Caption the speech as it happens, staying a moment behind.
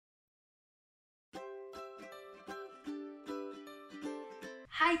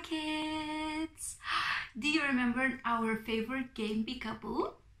Hi kids! Do you remember our favorite game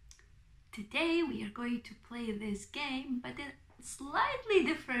Peekaboo? Today we are going to play this game but in a slightly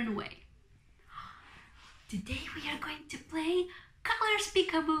different way. Today we are going to play Colors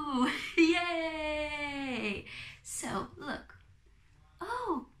Peekaboo! Yay! So look.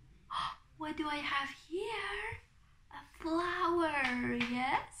 Oh, what do I have here? A flower,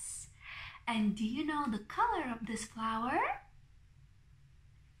 yes? And do you know the color of this flower?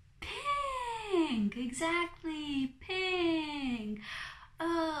 Pink, exactly, pink.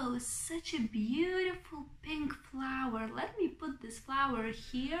 Oh, such a beautiful pink flower. Let me put this flower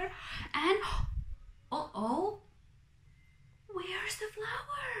here and uh-oh, where's the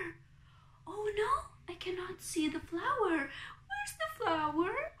flower? Oh no, I cannot see the flower. Where's the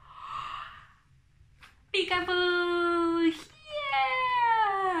flower? Peekaboo,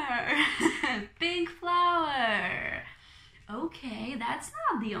 here! Pink flower. Okay, that's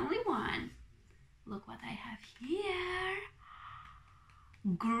not the only one. Look what I have here.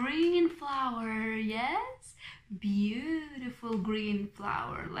 Green flower, yes? Beautiful green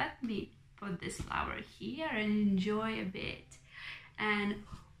flower. Let me put this flower here and enjoy a bit. And,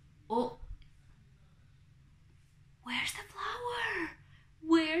 oh, where's the flower?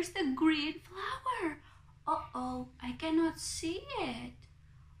 Where's the green flower? Uh-oh, I cannot see it.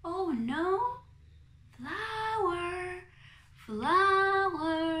 Oh no, flower.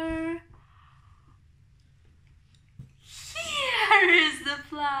 Flower. Here is the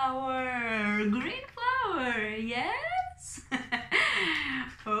flower. Green flower, yes?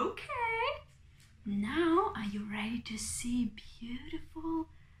 Okay. Now, are you ready to see beautiful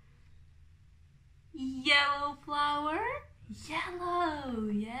yellow flower? Yellow,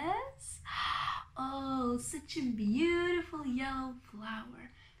 yes? Oh, such a beautiful yellow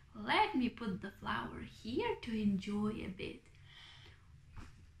flower. Let me put the flower here to enjoy a bit.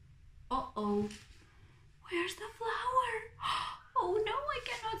 Uh-oh, where's the flower? Oh no, I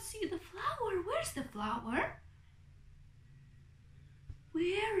cannot see the flower. Where's the flower?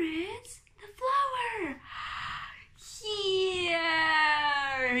 Where is the flower?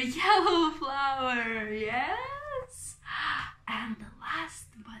 Here, yellow flower, yes. And the last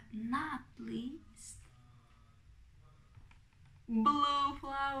but not least, blue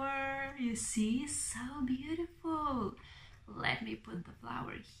flower. You see, so beautiful. Let me put the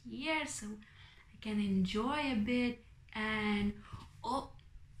flower here so I can enjoy a bit. And oh,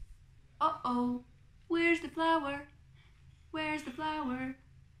 uh-oh, where's the flower? Where's the flower?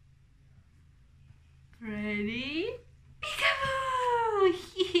 Ready? Peekaboo!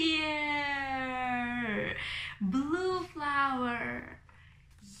 Here! Blue flower,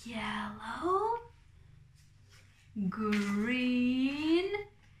 yellow, green,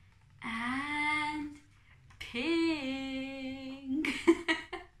 and pink.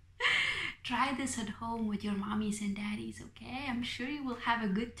 Try this at home with your mommies and daddies, okay? I'm sure you will have a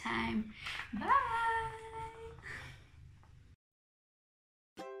good time. Bye!